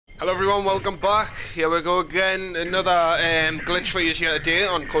Hello everyone, welcome back. Here we go again. Another glitch for you here today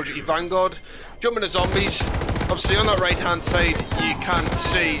on Call of Duty Vanguard. Jumping to zombies. Obviously on that right hand side you can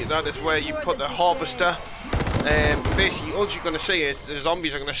see that is where you put the harvester. Basically all you're going to see is the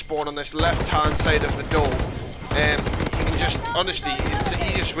zombies are going to spawn on this left hand side of the door. You can just, honestly, it's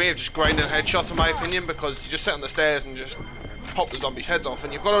the easiest way of just grinding headshots in my opinion, because you just sit on the stairs and just pop the zombies' heads off,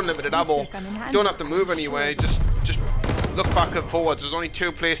 and you've got unlimited ammo. You don't have to move anywhere, just look back and forwards. There's only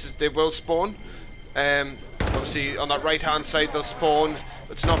two places they will spawn. Obviously on that right hand side they'll spawn.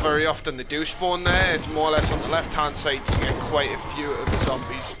 It's not very often they do spawn there. It's more or less on the left hand side you get quite a few of the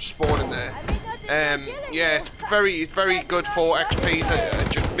zombies spawning there. Yeah, it's very good for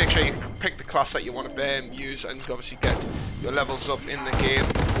XP. Just make sure you pick the class that you want to use and obviously get your levels up in the game.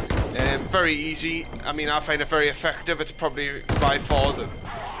 Very easy. I mean, I find it very effective. It's probably by far the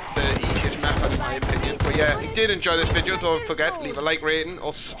easiest method in my opinion. But yeah, if you did enjoy this video, don't forget, leave a like rating,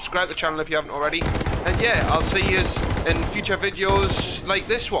 also subscribe to the channel if you haven't already. And yeah, I'll see you in future videos like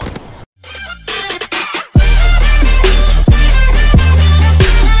this one.